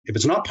If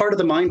it's not part of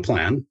the mine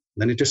plan,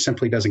 then it just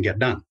simply doesn't get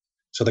done.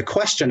 So the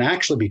question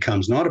actually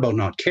becomes not about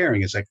not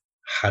caring. It's like,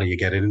 how do you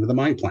get it into the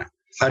mine plan?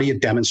 How do you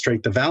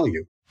demonstrate the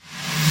value?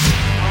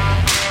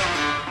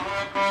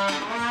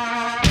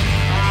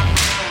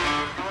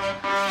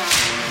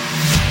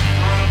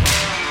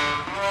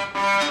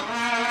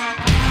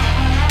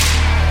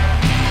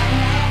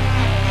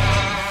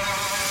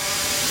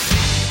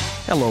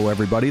 Hello,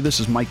 everybody. This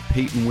is Mike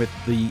Payton with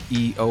the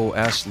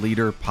EOS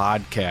Leader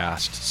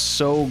Podcast.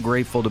 So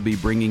grateful to be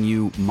bringing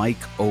you Mike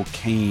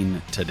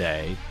Okane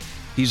today.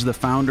 He's the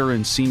founder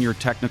and senior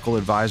technical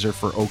advisor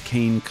for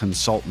Okane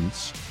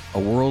Consultants, a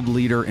world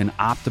leader in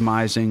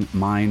optimizing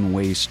mine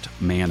waste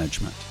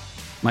management.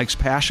 Mike's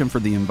passion for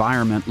the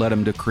environment led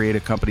him to create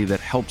a company that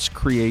helps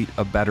create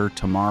a better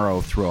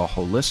tomorrow through a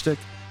holistic,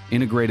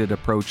 integrated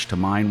approach to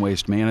mine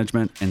waste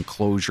management and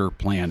closure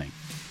planning.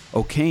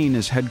 Okane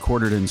is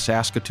headquartered in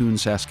Saskatoon,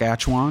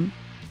 Saskatchewan,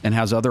 and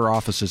has other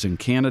offices in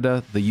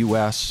Canada, the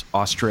US,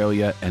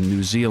 Australia, and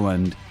New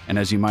Zealand, and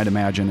as you might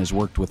imagine, has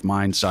worked with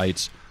mine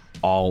sites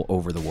all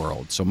over the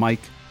world. So Mike,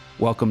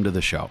 welcome to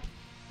the show.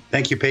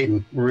 Thank you,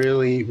 Peyton.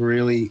 Really,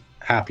 really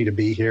happy to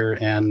be here,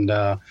 and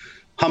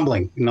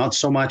humbling. Not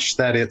so much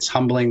that it's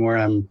humbling where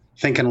I'm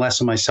thinking less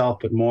of myself,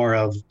 but more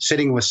of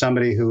sitting with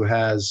somebody who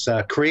has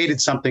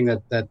created something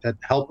that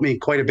helped me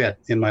quite a bit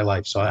in my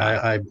life. So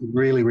I'm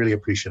really, really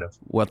appreciative.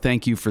 Well,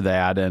 thank you for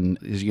that. And,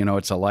 you know,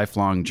 it's a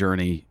lifelong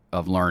journey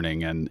of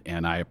learning,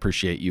 and I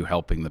appreciate you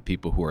helping the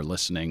people who are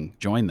listening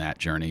join that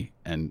journey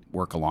and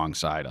work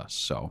alongside us.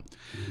 So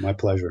my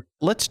pleasure.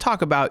 Let's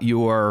talk about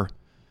your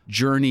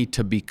journey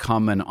to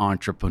become an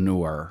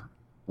entrepreneur.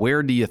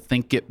 Where do you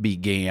think it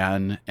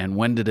began, and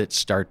when did it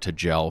start to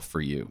gel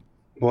for you?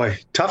 Boy,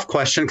 tough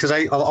question, because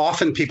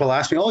often people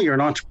ask me, oh, you're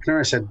an entrepreneur.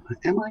 I said,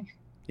 am I?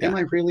 Yeah. Am I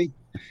really?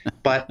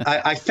 But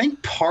I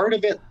think part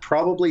of it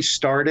probably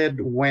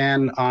started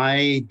when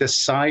I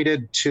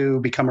decided to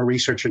become a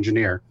research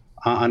engineer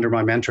under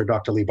my mentor,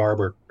 Dr. Lee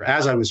Barber,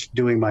 as I was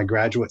doing my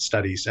graduate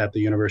studies at the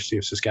University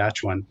of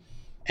Saskatchewan.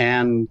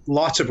 And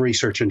lots of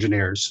research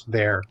engineers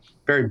there,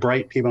 very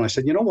bright people. And I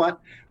said, you know what?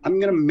 I'm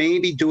going to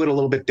maybe do it a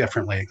little bit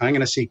differently. I'm going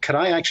to see, could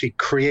I actually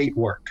create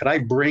work? Could I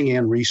bring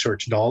in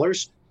research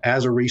dollars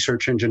as a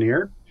research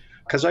engineer?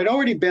 Because I'd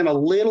already been a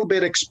little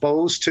bit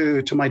exposed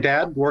to my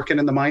dad working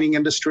in the mining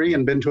industry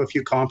and been to a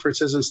few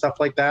conferences and stuff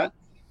like that.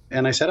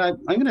 And I said, I'm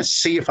going to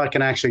see if I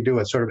can actually do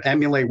it, sort of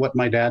emulate what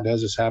my dad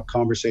does, is have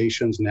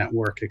conversations,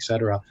 network, et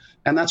cetera.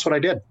 And that's what I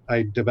did.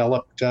 I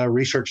developed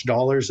research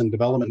dollars and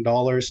development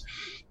dollars,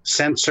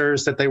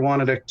 sensors that they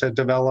wanted to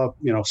develop,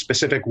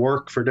 specific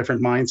work for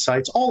different mine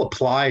sites, all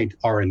applied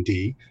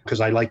R&D,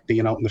 because I like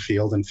being out in the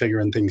field and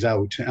figuring things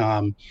out.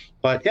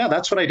 But yeah,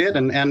 that's what I did.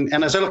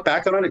 And as I look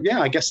back on it, yeah,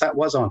 I guess that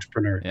was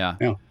entrepreneurial.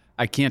 Yeah.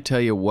 I can't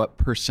tell you what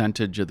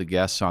percentage of the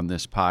guests on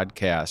this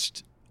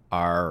podcast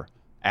are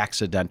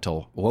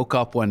accidental, woke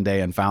up one day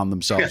and found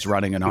themselves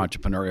running an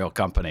entrepreneurial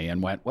company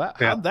and went, well,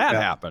 how'd that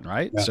happen,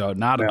 right? Yeah. So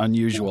not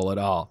unusual at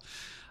all.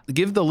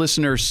 Give the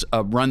listeners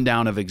a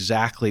rundown of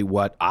exactly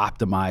what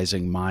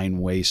optimizing mine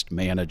waste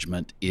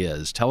management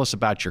is. Tell us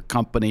about your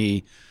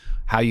company,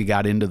 how you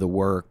got into the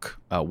work,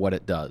 what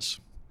it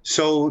does.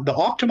 So the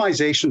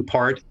optimization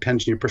part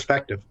depends on your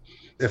perspective.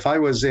 If I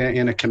was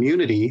in a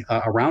community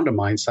around a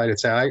mine site, I'd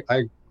say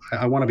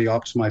I want to be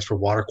optimized for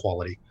water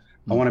quality.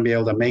 I want to be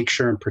able to make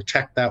sure and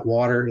protect that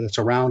water that's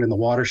around in the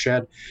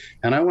watershed.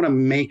 And I want to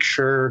make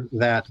sure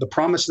that the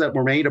promises that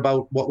were made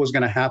about what was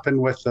going to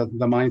happen with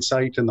the mine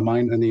site and the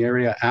mine and the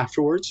area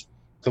afterwards,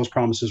 those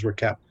promises were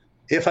kept.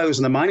 If I was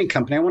in the mining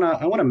company, I want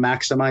to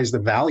maximize the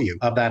value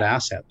of that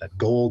asset, that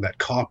gold, that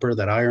copper,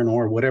 that iron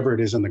ore, whatever it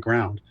is in the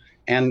ground.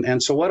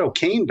 And so what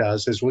Okane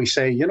does is we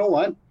say, you know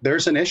what,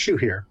 there's an issue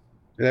here.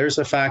 There's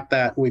the fact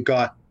that we've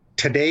got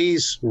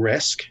today's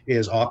risk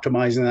is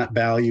optimizing that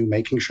value,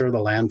 making sure the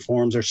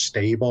landforms are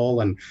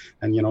stable and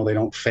they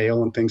don't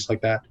fail and things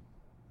like that.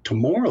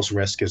 Tomorrow's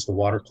risk is the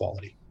water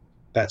quality,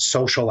 that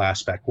social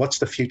aspect. What's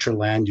the future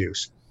land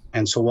use?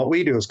 And so what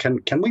we do is,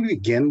 can we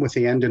begin with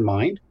the end in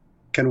mind?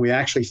 Can we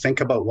actually think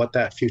about what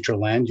that future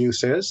land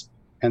use is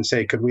and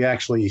say, could we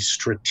actually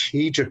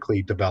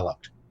strategically develop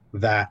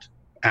that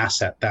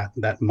asset,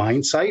 that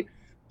mine site,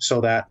 so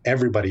that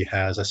everybody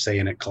has a say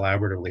in it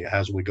collaboratively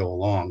as we go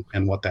along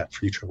and what that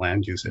future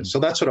land use is. So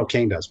that's what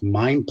Okane does.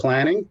 Mine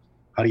planning,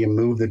 how do you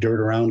move the dirt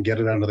around,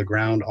 get it under the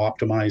ground,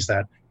 optimize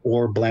that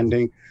ore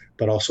blending,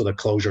 but also the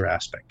closure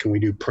aspect. Can we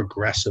do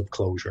progressive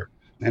closure?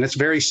 And it's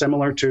very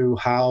similar to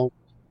how,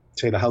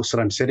 say, the house that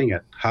I'm sitting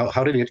at,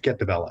 how did it get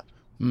developed?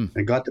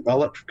 It got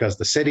developed because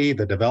the city,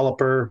 the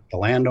developer, the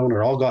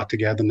landowner all got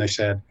together and they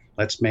said,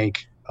 let's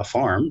make a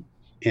farm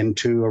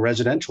into a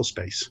residential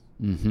space.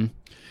 Mm-hmm.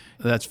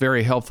 That's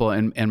very helpful.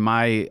 And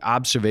my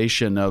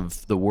observation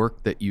of the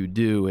work that you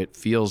do, it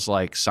feels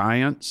like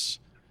science,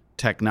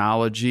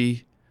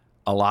 technology,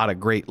 a lot of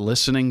great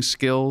listening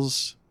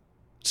skills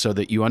so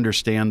that you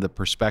understand the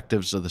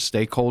perspectives of the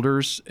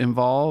stakeholders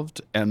involved,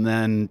 and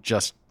then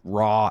just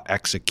raw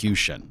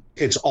execution.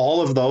 It's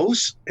all of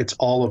those.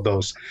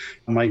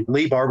 My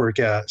Lee Barber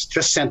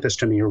just sent this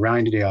to me,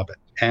 reminded me of it.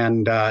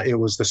 And it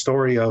was the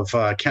story of,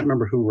 I can't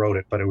remember who wrote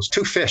it, but it was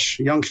two fish,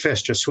 young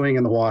fish, just swimming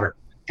in the water.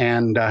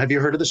 And have you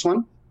heard of this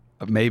one?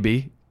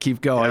 Maybe.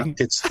 Keep going.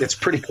 Yeah, it's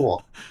pretty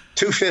cool.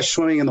 Two fish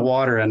swimming in the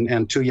water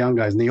and two young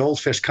guys. And the old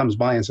fish comes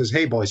by and says,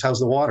 "Hey, boys, how's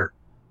the water?"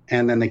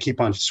 And then they keep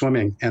on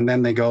swimming. And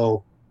then they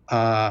go,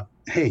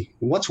 "Hey,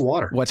 what's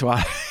water?" What's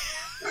water?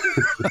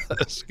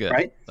 That's good.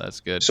 Right? That's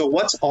good. So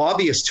what's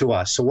obvious to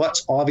us? So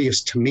what's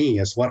obvious to me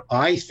is what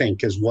I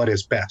think is what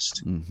is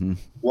best. Mm-hmm.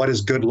 What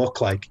does good look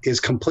like is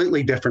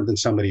completely different than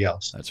somebody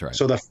else. That's right.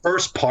 So the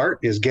first part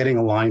is getting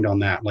aligned on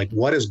that. Like,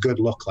 what does good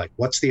look like?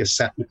 What's the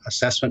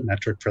assessment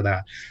metric for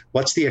that?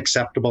 What's the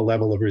acceptable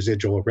level of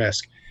residual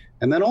risk?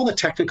 And then all the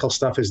technical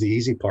stuff is the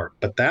easy part.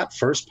 But that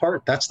first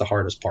part, that's the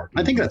hardest part.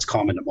 I think that's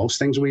common to most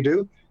things we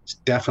do. It's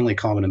definitely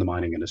common in the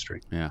mining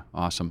industry. Yeah,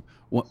 awesome.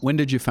 When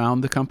did you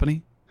found the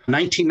company?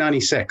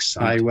 1996.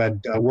 I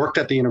had worked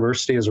at the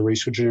university as a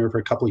research engineer for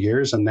a couple of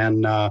years. And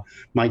then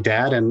my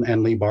dad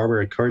and Lee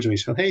Barber encouraged me,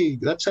 said, "Hey,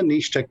 that's a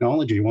niche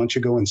technology. Why don't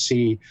you go and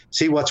see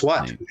what's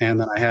what?" Right. And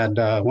then I had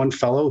one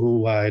fellow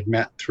who I had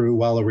met through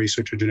while a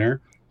research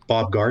engineer,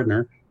 Bob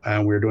Gardner,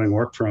 and we were doing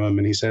work for him.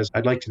 And he says,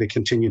 "I'd like you to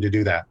continue to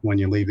do that when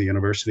you leave the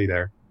university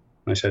there."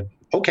 And I said,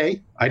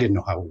 "Okay." I didn't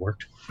know how it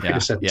worked. I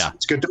just said,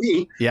 "It's good to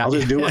me. I'll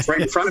just do what's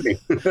right in front of me."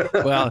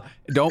 Well,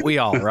 don't we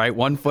all, right?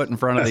 One foot in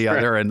front of the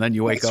other, and then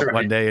you wake up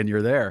one day and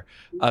you're there.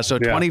 So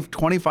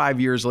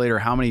 25 years later,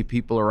 how many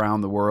people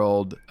around the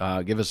world?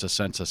 Give us a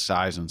sense of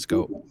size and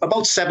scope.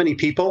 About 70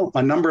 people,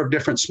 a number of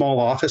different small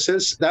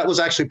offices. That was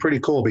actually pretty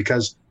cool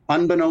because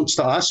unbeknownst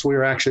to us, we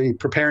were actually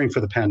preparing for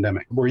the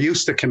pandemic. We're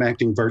used to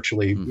connecting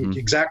virtually.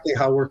 Exactly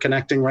how we're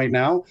connecting right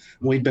now.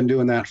 We've been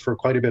doing that for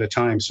quite a bit of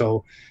time.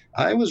 So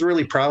I was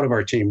really proud of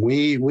our team.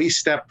 We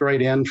stepped right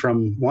in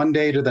from one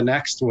day to the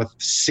next with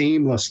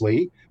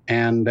seamlessly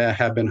and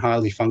have been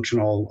highly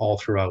functional all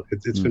throughout.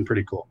 It's been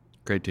pretty cool.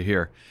 Great to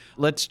hear.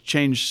 Let's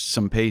change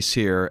some pace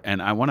here,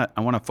 and I want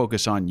to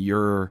focus on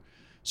your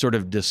sort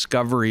of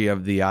discovery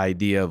of the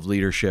idea of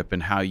leadership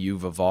and how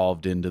you've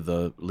evolved into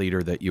the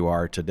leader that you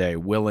are today,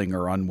 willing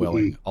or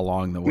unwilling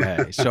along the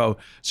way. So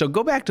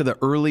go back to the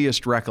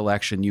earliest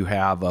recollection you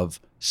have of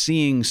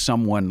seeing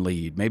someone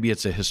lead. Maybe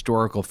it's a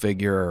historical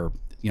figure, or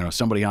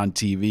somebody on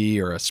TV,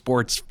 or a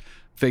sports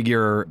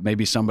figure,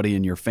 maybe somebody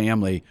in your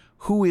family.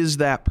 Who is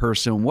that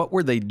person? What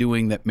were they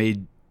doing that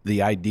made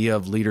the idea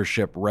of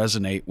leadership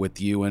resonate with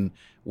you? And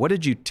what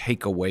did you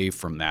take away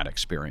from that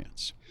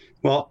experience?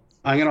 Well,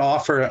 I'm going to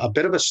offer a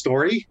bit of a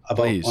story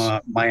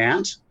about my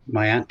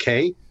Aunt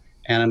Kay,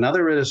 and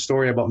another is a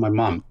story about my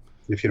mom,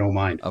 if you don't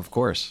mind. Of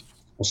course.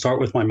 We'll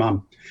start with my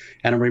mom.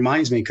 And it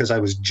reminds me, because I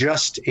was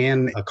just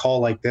in a call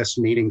like this,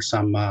 meeting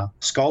some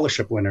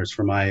scholarship winners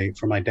for my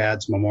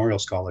dad's memorial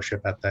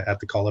scholarship at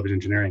the College of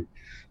Engineering.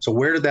 So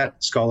where did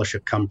that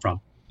scholarship come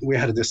from? We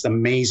had this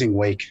amazing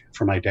wake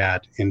for my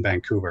dad in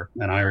Vancouver,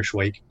 an Irish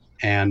wake,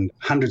 and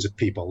hundreds of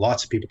people,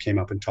 lots of people came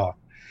up and talked.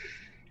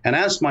 And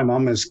as my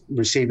mom is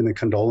receiving the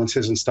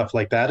condolences and stuff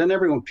like that, and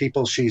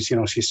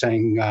she's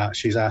saying,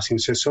 she's asking,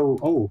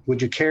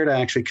 would you care to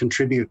actually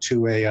contribute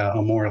to a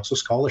memorial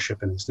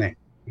scholarship in his name?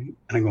 And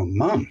I go,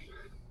 "Mom,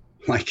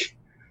 like,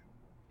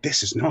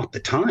 this is not the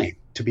time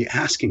to be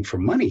asking for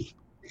money.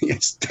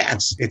 It's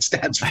dad's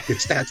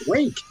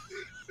wake."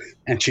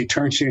 And she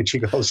turns to me and she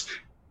goes,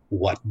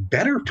 "What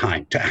better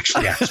time to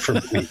actually ask for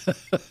money?"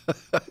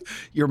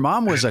 Your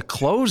mom was a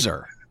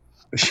closer.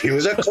 She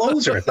was a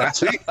closer.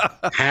 That's it.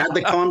 Had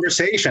the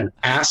conversation,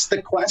 asked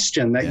the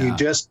question that you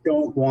just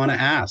don't want to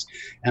ask.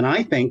 And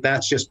I think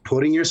that's just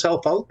putting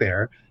yourself out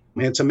there.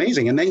 It's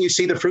amazing. And then you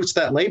see the fruits of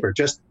that labor.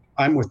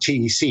 I'm with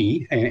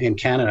TEC in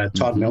Canada.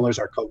 Todd Miller's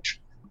our coach.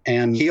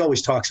 And he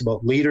always talks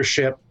about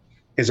leadership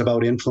is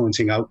about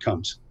influencing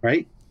outcomes,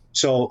 right?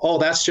 So,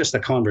 that's just a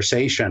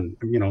conversation.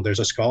 There's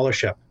a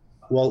scholarship.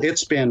 Well,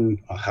 it's been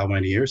how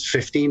many years?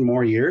 15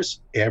 more years.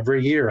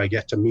 Every year I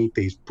get to meet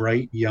these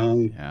bright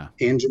young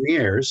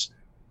engineers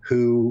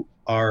who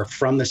are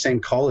from the same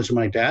college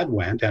my dad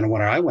went and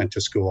when I went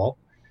to school,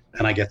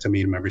 and I get to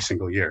meet them every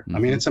single year. I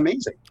mean, it's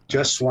amazing.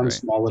 Just one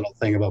small little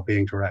thing about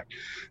being direct.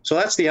 So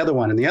that's the other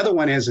one. And the other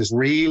one is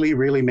really,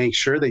 really make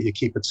sure that you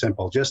keep it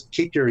simple. Just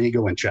keep your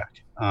ego in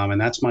check. And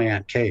that's my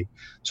Aunt Kay.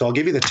 So I'll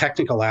give you the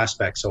technical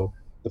aspect. So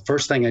the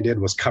first thing I did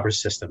was cover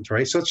systems,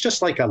 right? So it's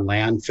just like a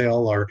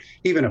landfill, or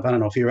even if, I don't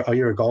know if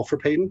you're a golfer,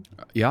 Peyton?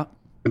 Yeah.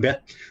 A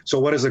bit. So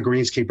what does a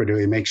greenskeeper do?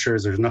 He makes sure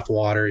there's enough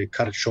water, you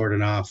cut it short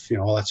enough,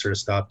 all that sort of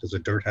stuff. Does the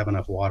dirt have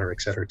enough water, et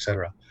cetera, et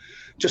cetera?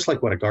 Just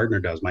like what a gardener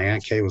does. My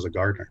Aunt Kay was a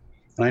gardener.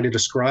 And I had to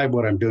describe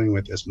what I'm doing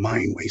with this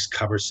mine waste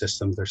cover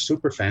systems. They're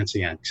super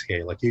fancy, Aunt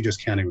Kay. Like, you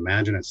just can't even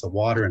imagine. It's the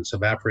water and it's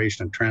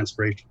evaporation and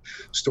transpiration,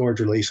 storage,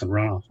 release, and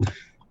runoff.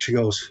 She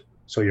goes,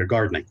 "So you're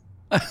gardening?"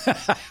 I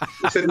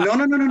said,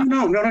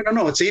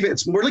 no.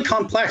 It's really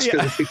complex,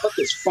 because if we put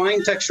this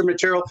fine texture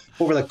material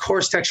over the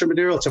coarse texture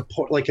material,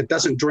 it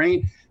doesn't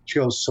drain. She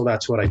goes, "So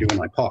that's what I do in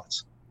my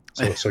pots."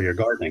 So you're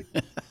gardening.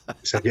 I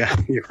said, "Yeah,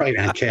 you're right,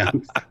 Aunt Kay.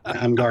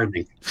 I'm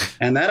gardening."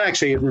 And that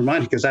actually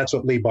reminded me, because that's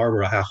what Lee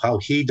Barber, how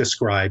he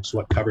describes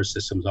what cover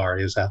systems are,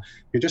 is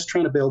you're just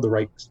trying to build the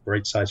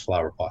right size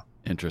flower pot.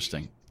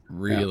 Interesting.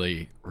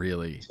 Really,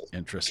 really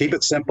interesting. Keep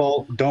it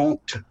simple.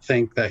 Don't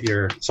think that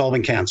you're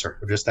solving cancer.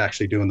 We're just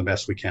actually doing the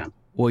best we can.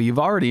 Well, you've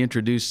already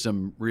introduced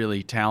some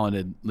really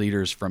talented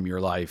leaders from your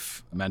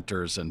life,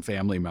 mentors and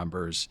family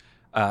members.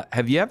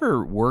 Have you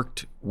ever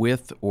worked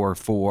with or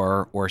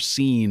for or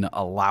seen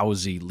a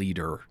lousy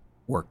leader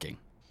working?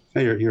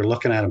 You're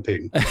looking at him,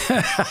 Peyton.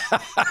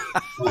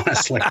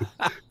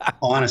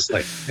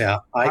 Honestly, yeah.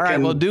 All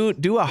right, well,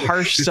 do a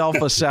harsh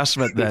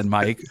self-assessment then,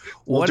 Mike.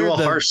 We'll do a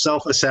harsh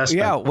self-assessment.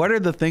 Yeah, what are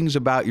the things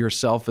about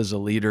yourself as a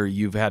leader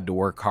you've had to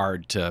work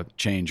hard to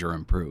change or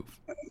improve?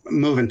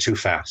 Moving too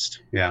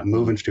fast. Yeah,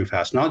 moving too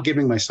fast. Not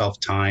giving myself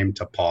time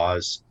to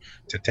pause,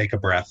 to take a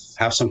breath,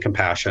 have some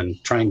compassion,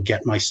 try and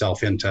get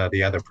myself into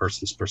the other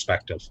person's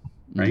perspective,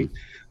 right?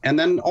 And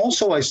then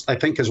also, I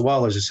think as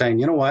well as saying,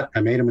 you know what,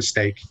 I made a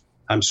mistake.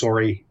 I'm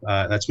sorry,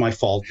 that's my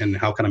fault, and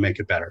how can I make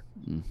it better?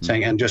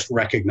 Saying, and just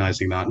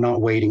recognizing that, not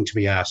waiting to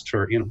be asked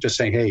for, just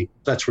saying, hey,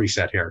 let's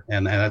reset here,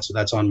 and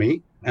that's on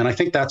me. And I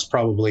think that's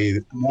probably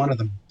one of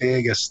the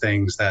biggest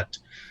things that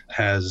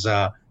has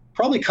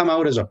probably come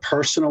out as a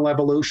personal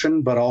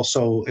evolution, but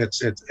also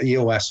it's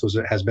EOS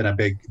has been a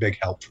big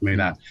help for me.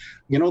 That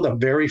the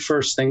very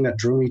first thing that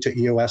drew me to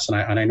EOS,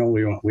 and I know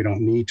we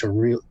don't need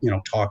to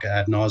talk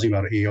ad nauseum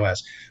about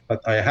EOS,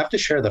 but I have to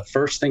share the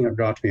first thing that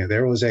brought me.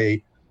 There was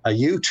a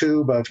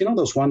YouTube of,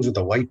 those ones with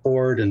the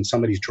whiteboard and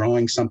somebody's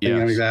drawing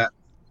something like that.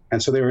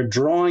 And so they were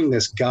drawing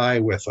this guy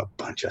with a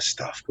bunch of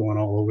stuff going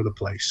all over the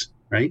place,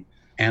 right?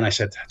 And I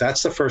said,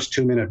 that's the first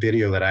 2-minute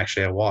video that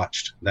actually I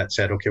watched that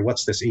said, okay,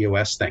 what's this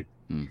EOS thing?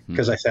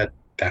 Because I said,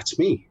 that's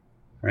me,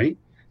 right?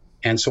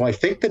 And so I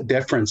think the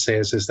difference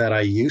is that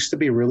I used to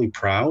be really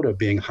proud of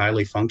being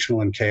highly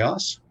functional in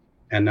chaos.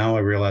 And now I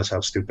realize how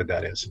stupid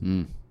that is.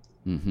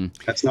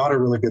 That's not a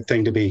really good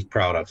thing to be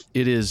proud of.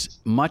 It is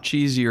much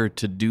easier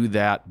to do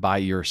that by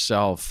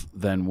yourself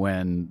than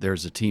when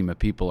there's a team of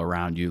people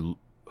around you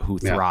who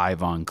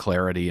thrive on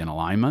clarity and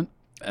alignment.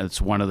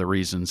 It's one of the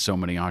reasons so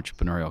many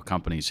entrepreneurial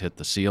companies hit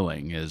the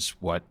ceiling, is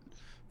what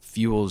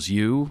fuels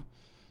you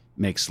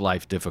makes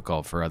life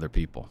difficult for other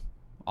people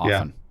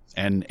often.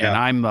 And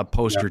I'm a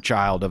poster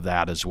child of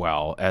that as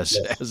well,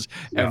 as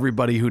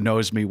everybody who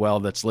knows me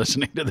well that's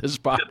listening to this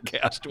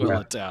podcast will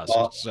attest.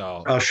 Well,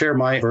 so I'll share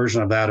my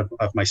version of that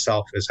of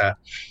myself, is that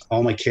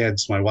all my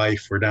kids, my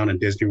wife, were down in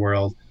Disney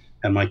World,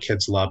 and my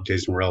kids love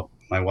Disney World.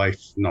 My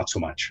wife, not so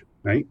much,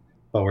 right?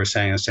 But we're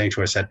saying to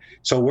her, I said,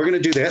 so we're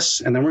going to do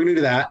this, and then we're going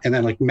to do that, and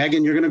then like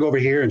Megan, you're going to go over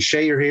here, and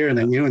Shay, you're here, and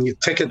then and you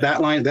ticket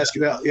that line, and it's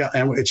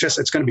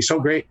going to be so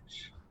great.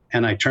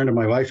 And I turned to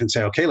my wife and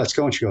say, okay, let's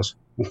go. And she goes,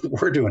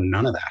 we're doing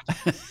none of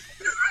that.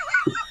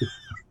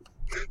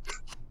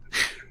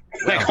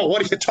 I go,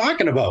 what are you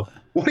talking about?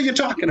 What are you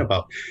talking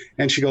about?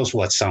 And she goes,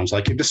 well, it sounds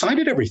like you've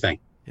decided everything.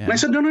 Yeah. And I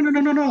said,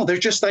 no. They're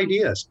just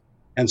ideas.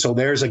 And so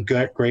there's a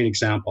great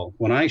example.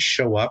 When I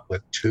show up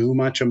with too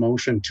much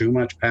emotion, too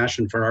much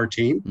passion for our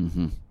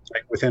team,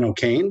 like within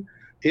Okane,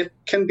 it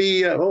can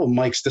be,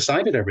 Mike's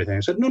decided everything.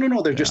 I said,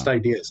 no, they're just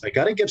ideas. I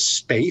got to give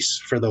space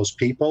for those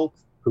people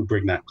who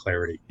bring that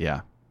clarity.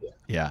 Yeah.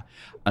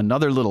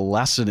 Another little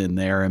lesson in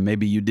there, and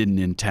maybe you didn't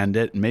intend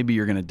it, and maybe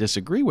you're going to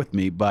disagree with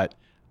me, but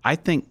I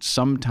think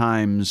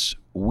sometimes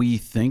we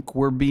think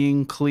we're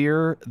being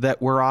clear,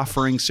 that we're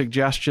offering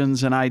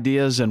suggestions and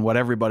ideas, and what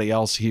everybody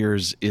else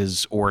hears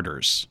is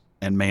orders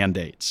and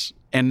mandates.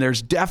 And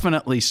there's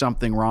definitely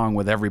something wrong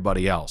with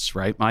everybody else,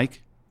 right,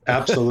 Mike?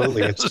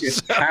 Absolutely. It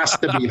has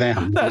to be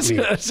them.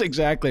 That's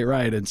exactly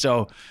right. And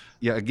so,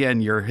 again,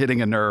 you're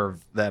hitting a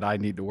nerve that I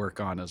need to work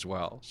on as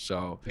well.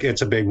 So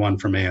it's a big one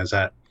for me, is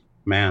that,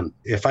 man,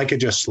 if I could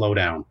just slow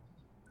down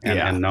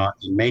and not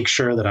make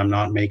sure that I'm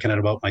not making it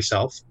about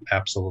myself,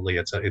 absolutely,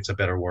 it's a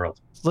better world.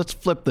 Let's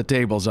flip the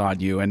tables on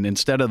you. And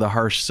instead of the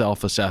harsh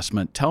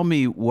self-assessment, tell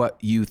me what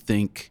you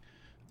think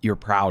you're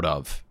proud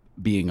of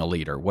being a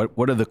leader.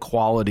 What are the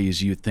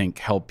qualities you think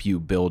help you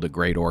build a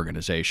great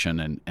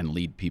organization and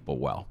lead people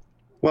well?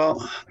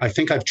 Well, I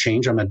think I've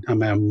changed.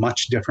 I'm a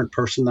much different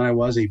person than I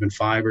was even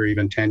 5 or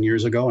even 10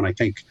 years ago. And I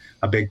think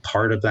a big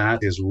part of that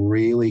is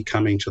really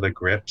coming to the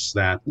grips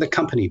that the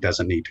company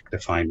doesn't need to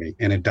define me,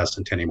 and it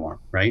doesn't anymore,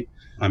 right?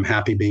 I'm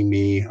happy being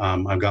me.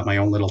 I've got my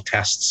own little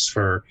tests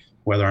for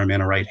whether I'm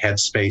in a right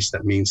headspace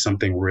that means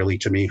something really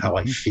to me, how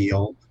I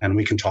feel. And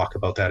we can talk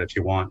about that if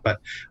you want. But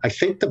I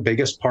think the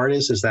biggest part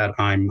is that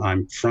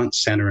I'm front,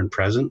 center, and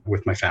present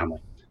with my family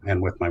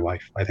and with my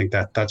wife. I think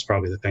that's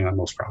probably the thing I'm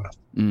most proud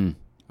of.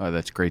 Oh,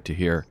 that's great to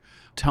hear.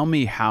 Tell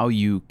me how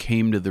you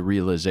came to the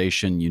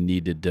realization you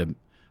needed to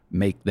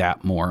make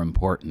that more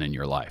important in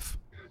your life.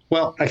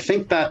 Well, I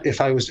think that if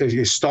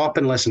you stop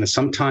and listen to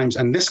sometimes,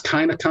 and this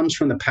kind of comes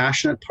from the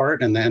passionate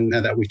part, and then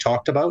that we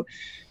talked about,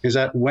 is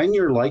that when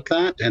you're like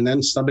that, and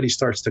then somebody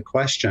starts to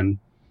question,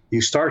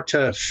 you start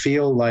to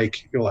feel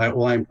like,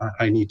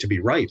 I need to be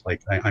right.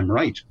 Like I'm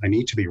right. I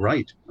need to be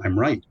right. I'm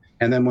right.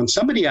 And then when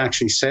somebody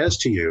actually says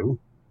to you,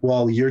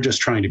 well, you're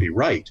just trying to be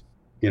right,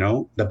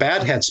 the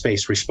bad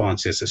headspace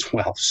response is,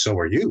 well, so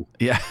are you.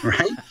 Yeah.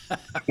 Right?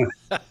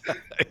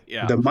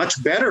 Yeah. The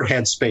much better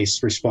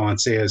headspace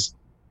response is,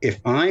 If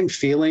I'm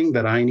feeling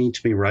that I need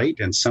to be right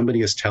and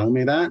somebody is telling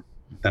me that,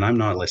 then I'm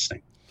not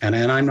listening. And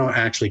I'm not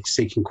actually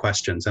seeking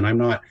questions, and I'm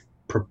not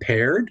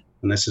prepared.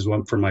 And this is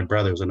one for my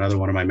brother, who's another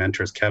one of my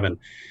mentors, Kevin.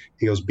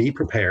 He goes, be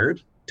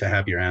prepared to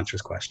have your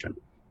answers questioned.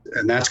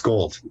 And that's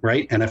gold,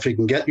 right? And if you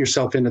can get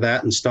yourself into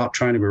that and stop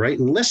trying to be right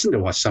and listen to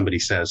what somebody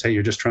says, hey,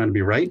 you're just trying to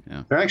be right.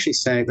 Yeah.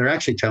 They're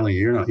actually telling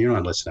you you're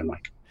not listening,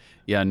 Mike.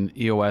 Yeah, and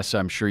EOS,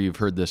 I'm sure you've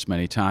heard this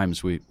many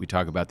times. We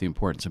talk about the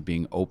importance of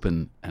being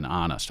open and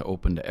honest,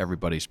 open to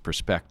everybody's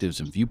perspectives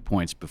and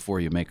viewpoints before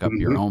you make up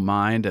your own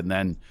mind, and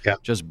then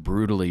just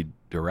brutally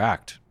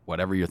direct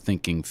whatever you're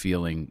thinking,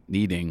 feeling,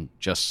 needing,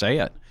 just say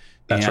it.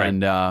 That's right.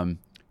 And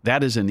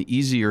that is an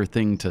easier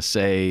thing to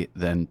say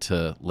than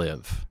to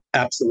live.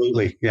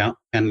 Absolutely. Yeah.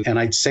 And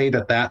I'd say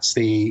that that's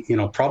the,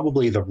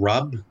 probably the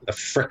rub, the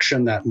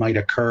friction that might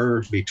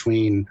occur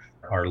between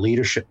our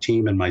leadership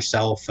team and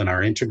myself and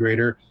our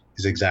integrator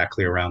is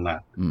exactly around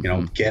that.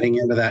 Getting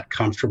into that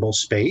comfortable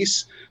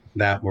space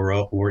that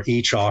we're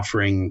each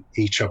offering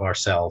each of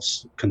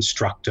ourselves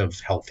constructive,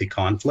 healthy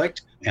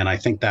conflict. And I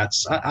think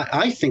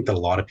I think that a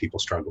lot of people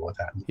struggle with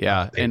that.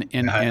 Yeah.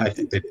 I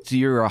think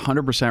you're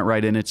 100%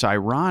 right. And it's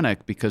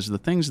ironic because the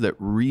things that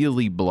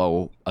really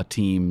blow a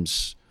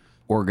team's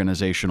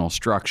organizational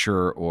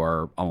structure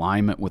or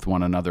alignment with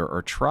one another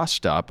or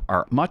trust up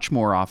are much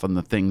more often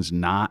the things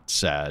not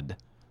said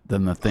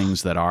than the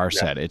things that are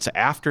said. It's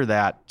after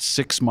that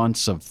 6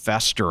 months of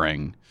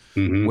festering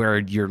where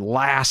your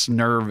last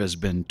nerve has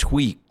been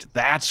tweaked.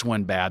 That's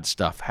when bad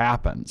stuff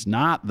happens,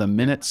 not the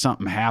minute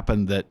something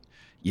happened that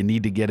you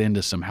need to get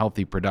into some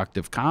healthy,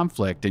 productive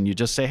conflict and you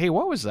just say, hey,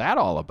 what was that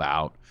all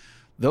about?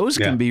 Those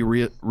can be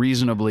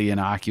reasonably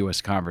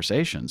innocuous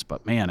conversations,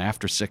 but man,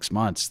 after 6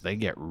 months, they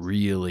get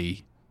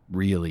really,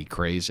 really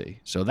crazy.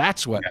 So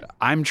that's what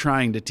I'm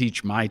trying to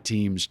teach my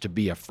teams, to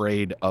be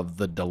afraid of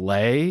the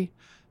delay,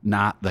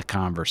 not the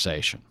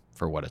conversation,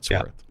 for what it's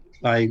worth.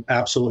 I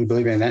absolutely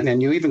believe in that.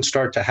 And you even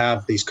start to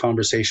have these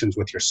conversations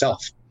with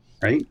yourself,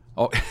 right?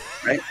 Oh,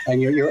 right.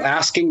 And you're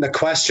asking the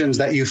questions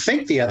that you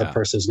think the other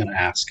person is going to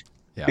ask.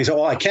 Yeah. You say,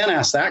 I can't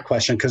ask that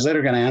question because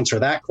they're going to answer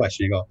that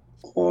question. You go,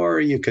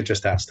 or you could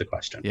just ask the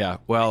question. Yeah.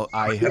 Well,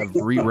 I have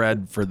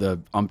reread for the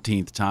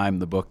umpteenth time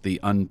the book, The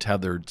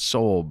Untethered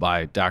Soul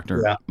by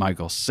Dr.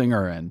 Michael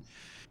Singer. And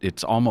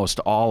it's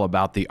almost all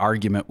about the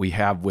argument we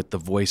have with the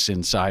voice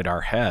inside our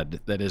head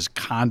that is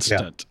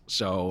constant. Yeah.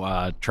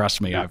 So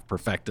trust me, I've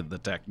perfected the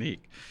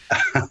technique.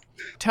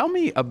 Tell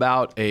me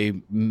about a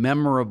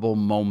memorable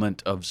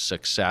moment of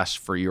success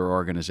for your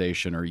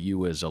organization or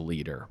you as a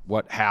leader.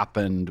 What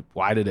happened?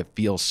 Why did it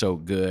feel so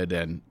good?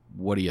 And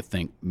what do you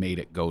think made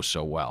it go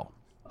so well?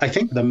 I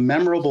think the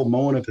memorable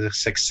moment of the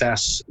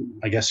success,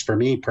 I guess for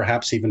me,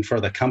 perhaps even for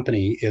the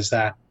company, is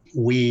that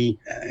we,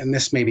 and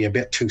this may be a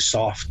bit too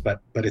soft, but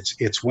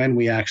it's when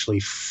we actually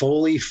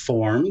fully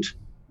formed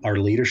our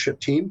leadership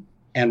team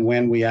and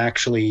when we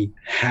actually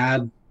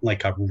had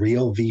like a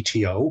real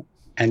VTO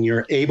and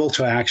you're able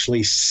to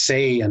actually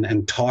say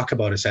and talk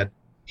about it, that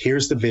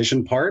here's the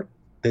vision part.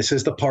 This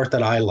is the part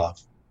that I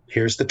love.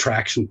 Here's the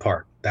traction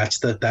part. That's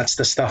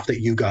the stuff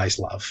that you guys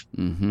love,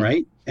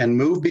 right? And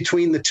move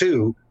between the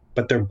two,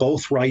 but they're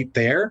both right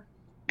there.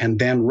 And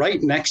then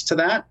right next to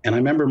that, and I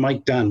remember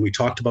Mike Dunn, we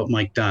talked about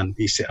Mike Dunn.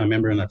 He said, I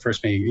remember in that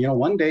first meeting,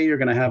 one day you're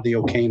going to have the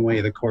Okane way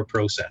of the core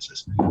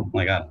processes. I'm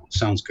like, I don't know,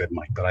 sounds good,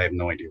 Mike, but I have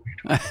no idea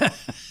what you're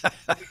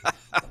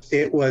doing.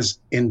 It was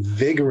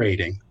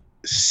invigorating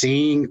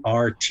seeing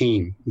our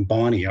team,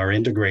 Bonnie, our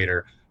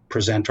integrator,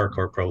 present our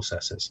core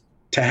processes.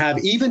 To have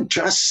even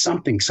just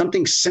something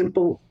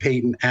simple,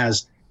 Peyton,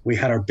 as we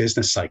had our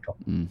business cycle.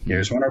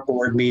 Here's when our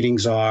board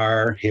meetings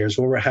are. Here's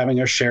where we're having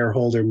our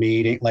shareholder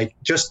meeting.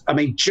 Just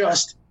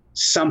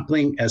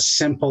something as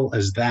simple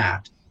as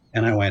that.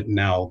 And I went,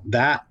 no,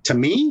 that to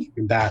me,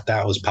 that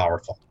was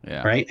powerful,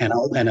 right? And a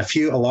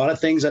lot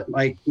of things that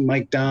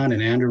Mike Dunn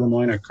and Andrew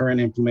Lemoyne, our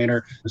current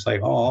implementer, it's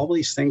like, all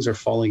these things are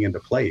falling into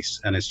place,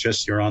 and it's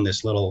just you're on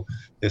this little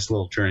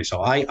journey.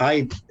 So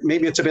I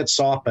maybe it's a bit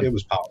soft, but it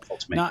was powerful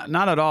to me.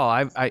 Not at all.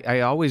 I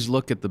always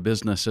look at the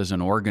business as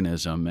an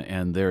organism,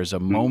 and there's a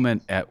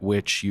moment at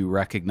which you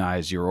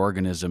recognize your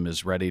organism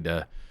is ready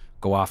to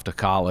go off to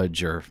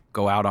college or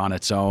go out on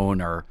its own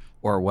or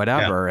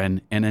whatever.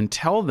 And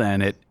until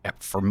then, it,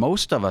 for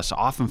most of us,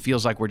 often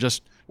feels like we're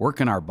just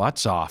working our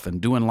butts off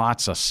and doing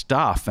lots of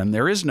stuff. And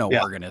there is no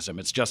organism.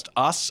 It's just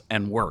us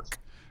and work,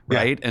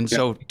 right? And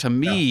so to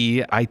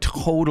me, I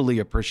totally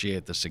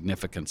appreciate the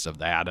significance of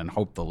that and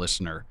hope the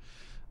listener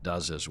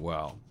does as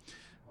well.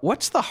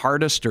 What's the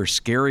hardest or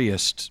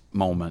scariest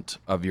moment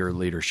of your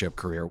leadership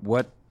career?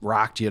 What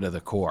rocked you to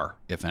the core,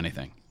 if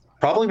anything?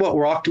 Probably what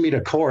rocked me to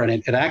core,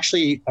 and it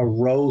actually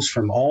arose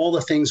from all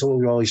the things that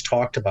we always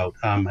talked about.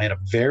 I had a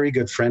very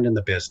good friend in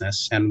the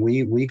business, and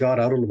we got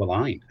out of the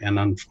line. And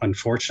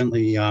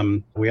unfortunately,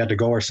 we had to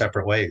go our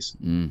separate ways.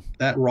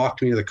 That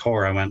rocked me to the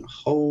core. I went,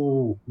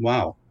 oh,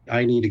 wow,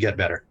 I need to get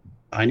better.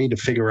 I need to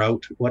figure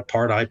out what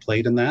part I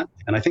played in that.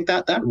 And I think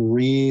that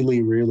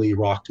really, really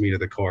rocked me to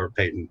the core,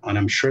 Peyton. And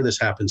I'm sure this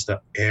happens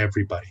to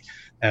everybody.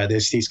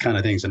 There's these kind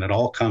of things, and it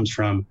all comes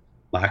from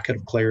lack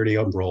of clarity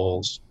of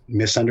roles,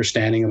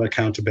 misunderstanding of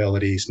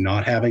accountabilities,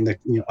 not having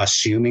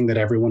assuming that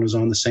everyone was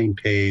on the same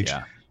page.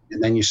 Yeah.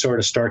 And then you sort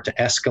of start to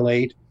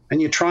escalate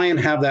and you try and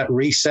have that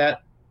reset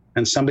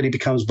and somebody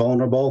becomes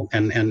vulnerable.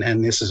 And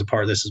this is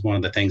one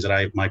of the things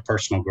that my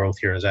personal growth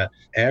here is that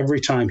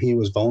every time he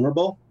was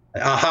vulnerable,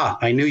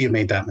 I knew you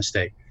made that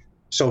mistake.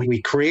 So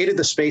we created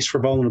the space for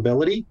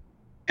vulnerability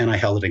and I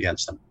held it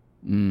against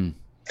them.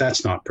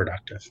 That's not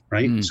productive,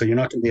 right? So you're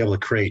not going to be able to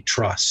create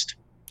trust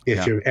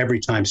if you're every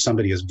time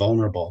somebody is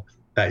vulnerable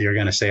that you're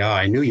going to say,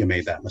 I knew you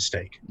made that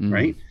mistake,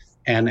 right?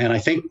 And I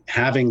think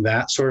having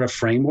that sort of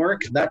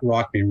framework, that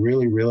rocked me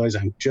really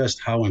realizing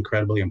just how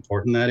incredibly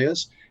important that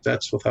is.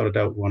 That's without a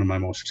doubt one of my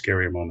most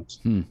scary moments.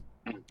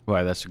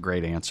 Well, that's a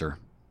great answer.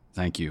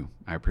 Thank you.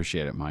 I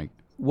appreciate it, Mike.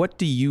 What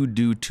do you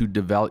do to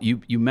develop?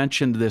 You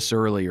mentioned this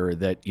earlier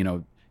that,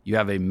 you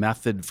have a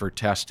method for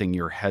testing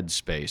your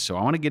headspace. So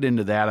I want to get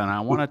into that, and I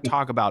want to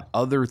talk about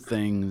other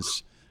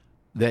things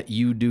that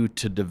you do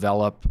to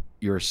develop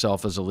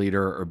yourself as a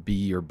leader or be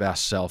your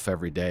best self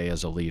every day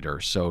as a leader.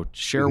 So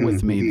share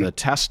with me the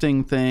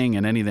testing thing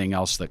and anything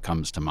else that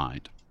comes to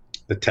mind.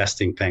 The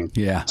testing thing.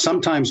 Yeah.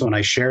 Sometimes when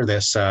I share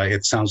this,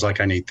 it sounds like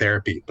I need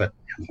therapy, but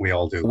we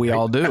all do. We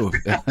all do.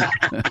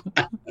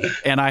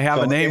 And I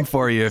have a name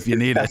for you if you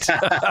need it.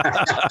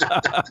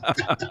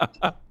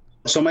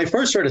 So my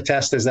first sort of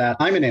test is that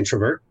I'm an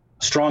introvert,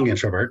 strong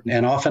introvert,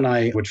 and often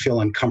I would feel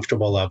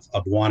uncomfortable of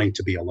wanting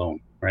to be alone,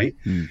 right?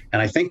 And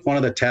I think one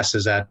of the tests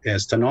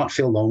is to not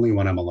feel lonely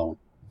when I'm alone.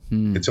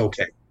 It's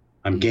okay.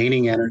 I'm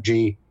gaining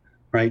energy,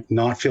 right?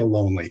 Not feel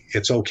lonely.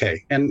 It's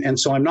okay. And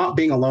so I'm not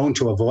being alone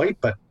to avoid,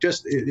 but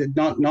just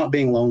not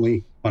being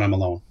lonely when I'm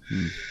alone.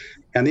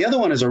 And the other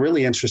one is a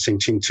really interesting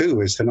thing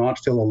too, is to not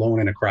feel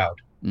alone in a crowd,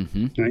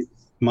 right?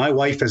 My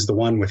wife is the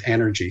one with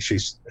energy.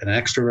 She's an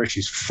extrovert.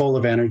 She's full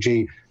of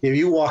energy. If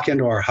you walk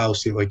into our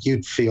house,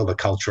 you'd feel the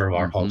culture of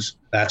our house.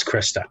 That's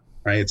Krista,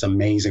 right? It's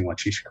amazing what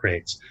she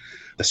creates.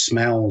 The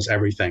smells,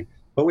 everything.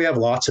 But we have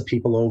lots of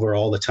people over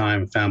all the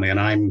time, family. And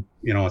I'm,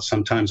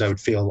 sometimes I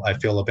feel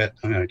a bit,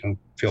 I don't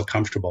feel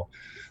comfortable.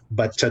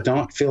 But to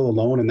not feel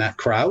alone in that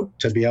crowd,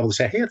 to be able to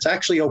say, hey, it's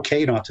actually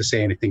okay not to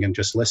say anything and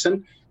just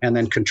listen and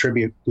then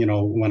contribute,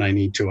 when I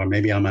need to. Or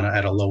maybe I'm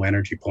at a low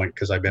energy point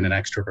because I've been an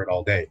extrovert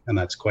all day, and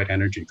that's quite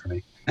energy for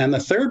me. And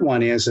the third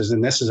one is,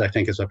 and this is, I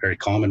think, is a very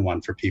common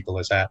one for people,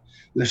 is that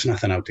there's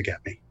nothing out to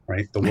get me,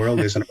 right? The world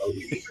isn't about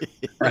me,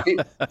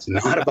 right? It's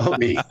not about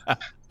me,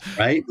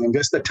 right? I'm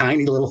just a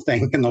tiny little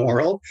thing in the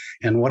world.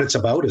 And what it's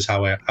about is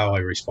how I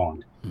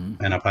respond.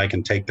 And if I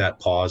can take that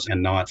pause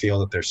and not feel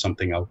that there's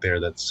something out there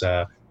that's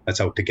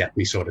out to get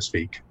me, so to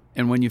speak.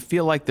 And when you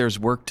feel like there's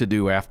work to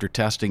do after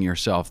testing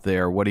yourself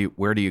there,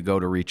 where do you go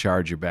to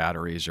recharge your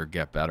batteries or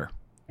get better?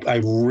 I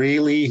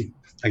really,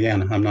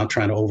 again, I'm not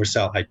trying to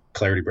oversell,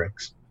 clarity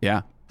breaks.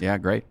 Yeah,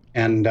 great.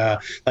 And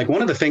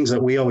one of the things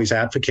that we always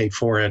advocate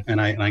for it, and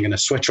I'm going to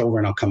switch over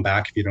and I'll come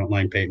back if you don't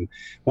mind, Peyton.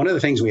 One of the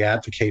things we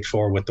advocate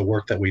for with the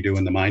work that we do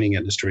in the mining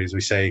industry is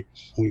we say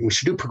we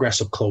should do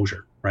progressive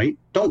closure, right?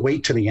 Don't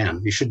wait to the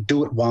end. You should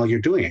do it while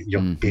you're doing it.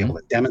 You'll be able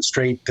to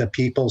demonstrate to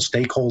people,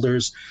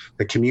 stakeholders,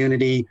 the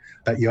community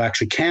that you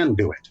actually can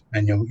do it,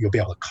 and you'll be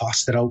able to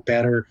cost it out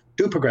better.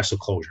 Do progressive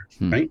closure,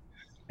 right?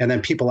 And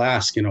then people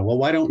ask, well,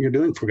 why don't you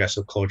doing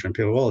progressive closure? And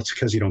people, well, it's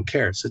because you don't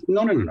care. It's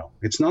no.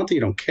 It's not that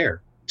you don't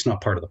care. It's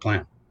not part of the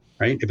plan,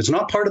 right? If it's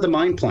not part of the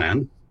mine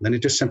plan, then it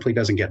just simply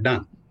doesn't get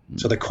done.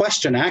 So the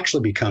question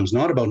actually becomes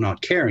not about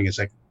not caring. It's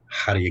like,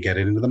 how do you get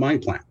it into the mine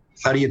plan?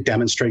 How do you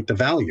demonstrate the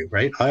value,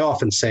 right? I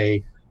often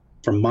say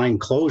from mine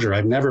closure,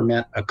 I've never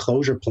met a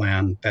closure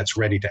plan that's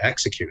ready to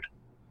execute.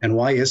 And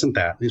why isn't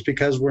that? It's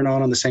because we're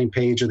not on the same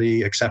page of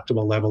the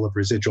acceptable level of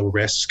residual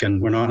risk,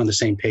 and we're not on the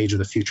same page of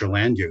the future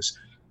land use.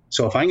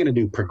 So if I'm going to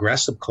do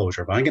progressive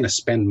closure, if I'm going to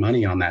spend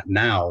money on that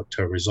now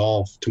to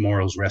resolve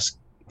tomorrow's risk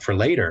for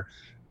later,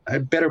 I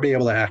better be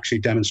able to actually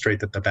demonstrate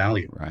that the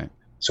value. Right.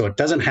 So it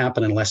doesn't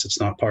happen unless it's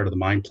not part of the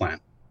mine plan.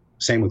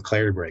 Same with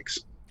clarity breaks.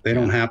 They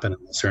don't happen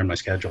unless they're in my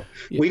schedule.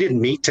 We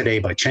didn't meet today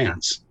by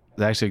chance.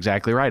 That's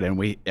exactly right.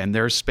 And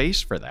there's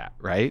space for that,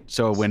 right?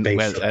 So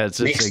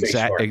it's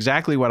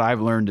exactly what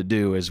I've learned to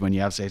do is when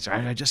you have to say,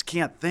 I just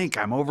can't think.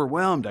 I'm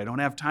overwhelmed. I don't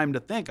have time to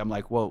think. I'm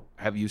like, well,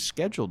 have you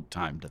scheduled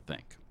time to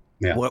think?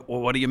 Yeah.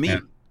 What do you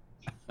mean?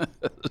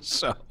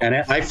 Yeah. And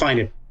I find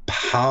it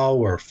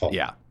powerful.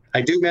 Yeah. I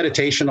do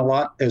meditation a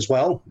lot as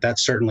well. That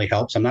certainly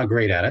helps. I'm not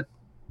great at it,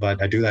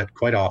 but I do that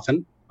quite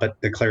often.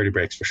 But the clarity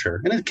breaks for sure.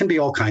 And it can be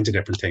all kinds of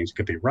different things. It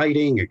could be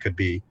writing. It could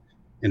be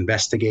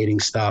investigating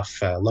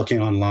stuff, looking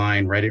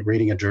online,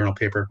 reading a journal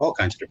paper, all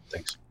kinds of different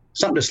things.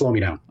 Something to slow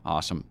me down.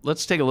 Awesome.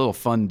 Let's take a little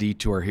fun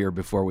detour here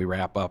before we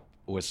wrap up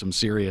with some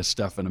serious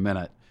stuff in a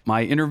minute.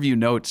 My interview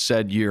notes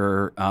said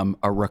you're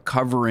a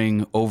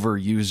recovering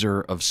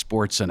overuser of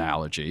sports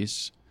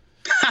analogies.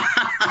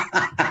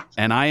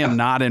 And I am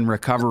not in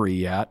recovery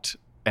yet.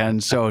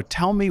 And so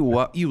tell me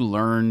what you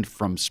learned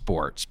from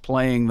sports,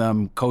 playing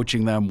them,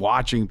 coaching them,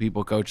 watching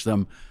people coach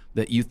them,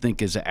 that you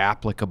think is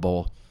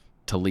applicable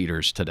to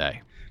leaders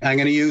today. I'm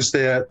going to use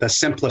the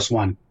simplest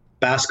one.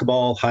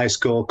 Basketball, high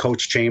school,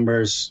 Coach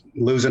Chambers,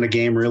 losing a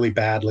game really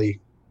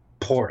badly,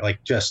 poor,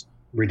 like just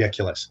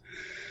ridiculous.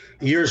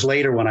 Years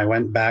later, when I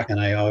went back, and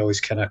I always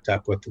connect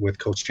up with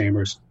Coach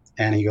Chambers,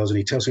 and he goes and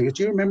he tells me,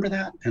 do you remember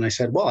that? And I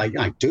said, well,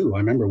 I do. I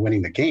remember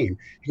winning the game.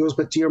 He goes,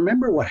 but do you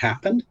remember what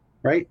happened?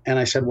 Right? And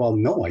I said, well,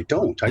 no, I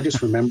don't. I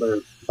just remember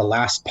the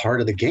last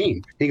part of the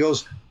game. He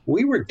goes,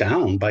 we were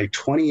down by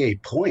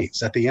 28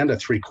 points at the end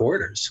of 3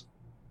 quarters.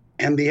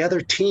 And the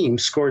other team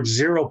scored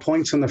 0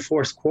 points in the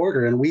fourth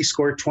quarter, and we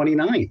scored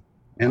 29,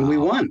 and we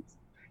won.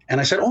 And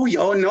I said, oh,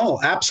 no,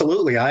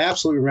 absolutely. I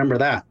absolutely remember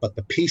that. But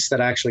the piece that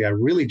actually I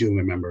really do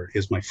remember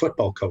is my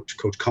football coach,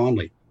 Coach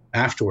Conley,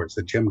 afterwards,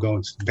 the gym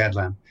goes to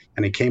Bedlam.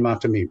 And he came up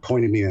to me,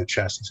 pointed me in the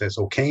chest. He says,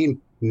 Okane,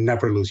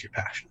 never lose your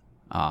passion.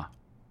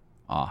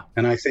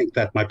 And I think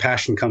that my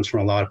passion comes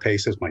from a lot of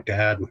places, my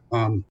dad, my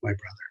mom, my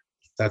brother.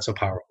 That's a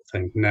powerful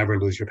thing. Never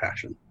lose your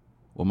passion.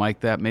 Well,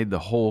 Mike, that made the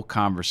whole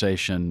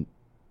conversation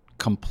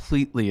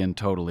completely and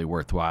totally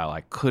worthwhile.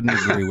 I couldn't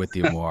agree with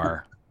you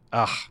more.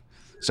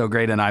 So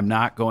great. And I'm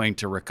not going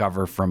to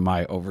recover from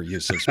my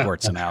overuse of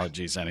sports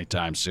analogies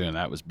anytime soon.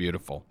 That was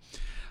beautiful.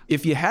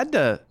 If you had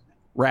to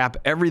wrap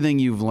everything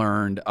you've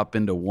learned up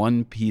into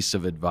one piece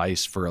of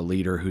advice for a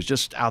leader who's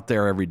just out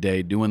there every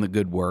day doing the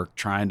good work,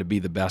 trying to be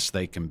the best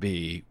they can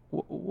be,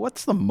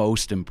 what's the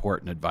most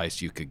important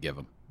advice you could give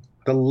them?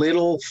 The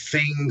little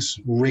things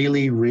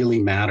really,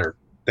 really matter.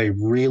 They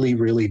really,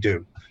 really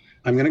do.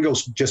 I'm going to go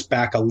just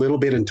back a little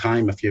bit in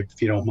time, if you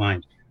don't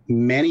mind.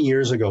 Many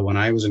years ago, when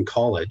I was in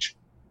college,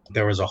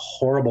 there was a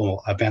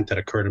horrible event that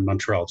occurred in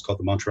Montreal. It's called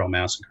the Montreal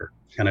Massacre.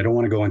 And I don't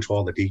want to go into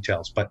all the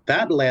details, but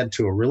that led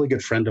to a really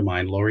good friend of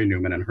mine, Lori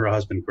Newman, and her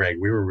husband, Greg.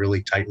 We were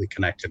really tightly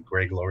connected,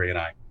 Greg, Lori, and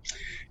I.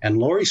 And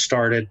Lori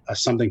started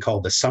something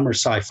called the Summer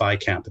Sci-Fi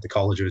Camp at the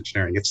College of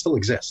Engineering. It still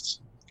exists,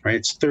 right?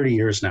 It's 30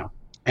 years now.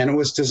 And it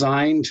was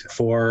designed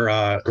for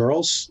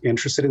girls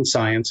interested in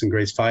science in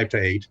grades 5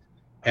 to 8.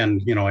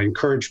 And, I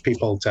encourage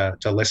people to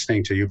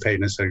listening to you,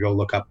 Peyton, to go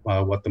look up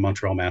what the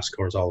Montreal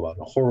Massacre is all about.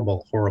 A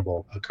horrible,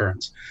 horrible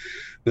occurrence.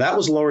 That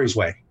was Lori's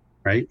way,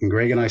 right? And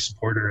Greg and I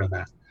support her in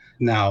that.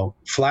 Now,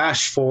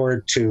 flash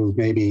forward to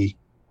maybe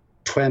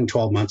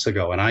 12 months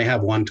ago, and I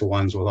have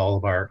one-to-ones with all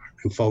of our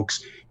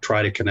folks,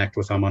 try to connect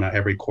with them on an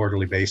every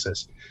quarterly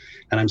basis.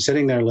 And I'm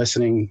sitting there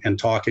listening and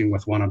talking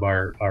with one of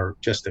our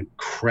just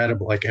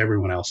incredible, like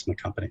everyone else in the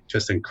company,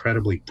 just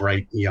incredibly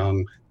bright,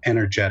 young,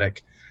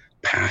 energetic,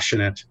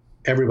 passionate,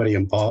 everybody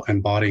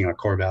embodying our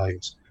core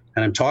values.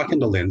 And I'm talking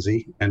to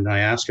Lindsay, and I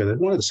ask her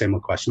one of the same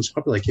questions,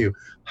 probably like you.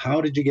 How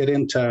did you get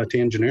into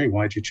engineering?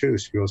 Why did you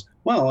choose? She goes,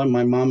 well,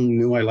 my mom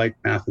knew I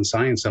liked math and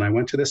science, and I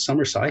went to this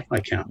summer sci-fi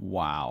camp.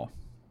 Wow.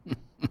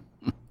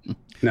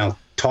 Now,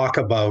 talk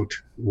about,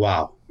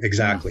 wow,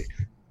 exactly.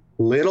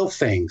 Little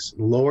things,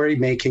 Lori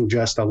making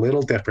just a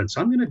little difference.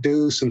 I'm going to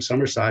do some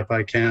summer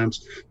sci-fi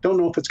camps. Don't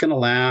know if it's going to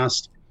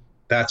last.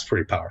 That's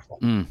pretty powerful.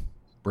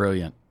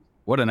 Brilliant.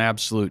 What an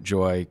absolute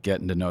joy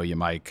getting to know you,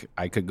 Mike.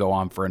 I could go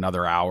on for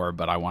another hour,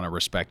 but I want to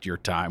respect your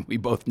time. We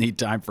both need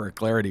time for a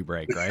clarity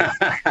break, right?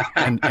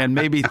 and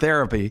maybe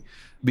therapy.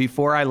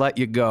 Before I let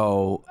you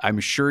go,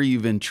 I'm sure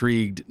you've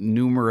intrigued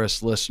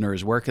numerous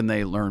listeners. Where can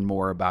they learn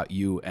more about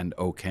you and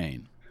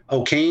Okane?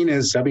 Okane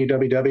is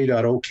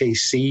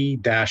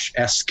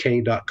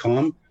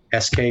www.okc-sk.com.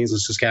 SK is in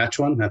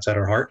Saskatchewan. That's at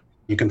our heart.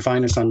 You can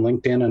find us on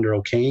LinkedIn under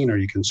Okane, or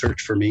you can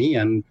search for me,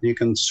 and you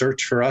can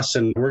search for us,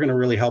 and we're going to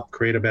really help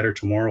create a better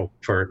tomorrow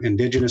for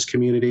Indigenous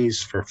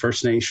communities, for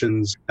First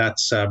Nations.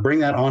 That's bring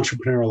that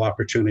entrepreneurial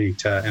opportunity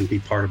and be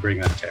part of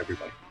bringing that to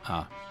everybody.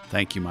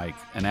 Thank you, Mike.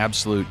 An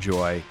absolute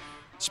joy.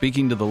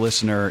 Speaking to the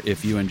listener,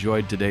 if you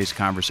enjoyed today's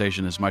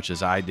conversation as much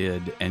as I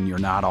did and you're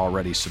not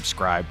already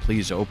subscribed,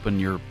 please open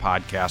your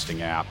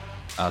podcasting app,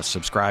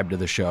 subscribe to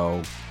the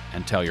show,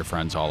 and tell your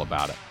friends all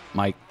about it.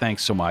 Mike,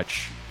 thanks so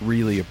much.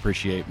 Really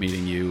appreciate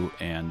meeting you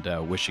and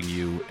wishing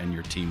you and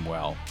your team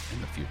well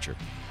in the future.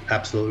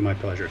 Absolutely my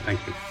pleasure. Thank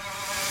you.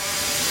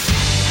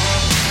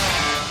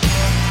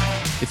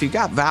 If you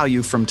got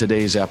value from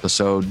today's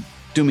episode,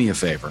 do me a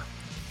favor.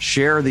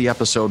 Share the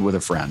episode with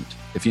a friend.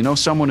 If you know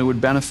someone who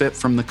would benefit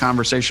from the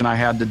conversation I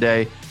had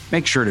today,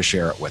 make sure to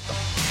share it with them.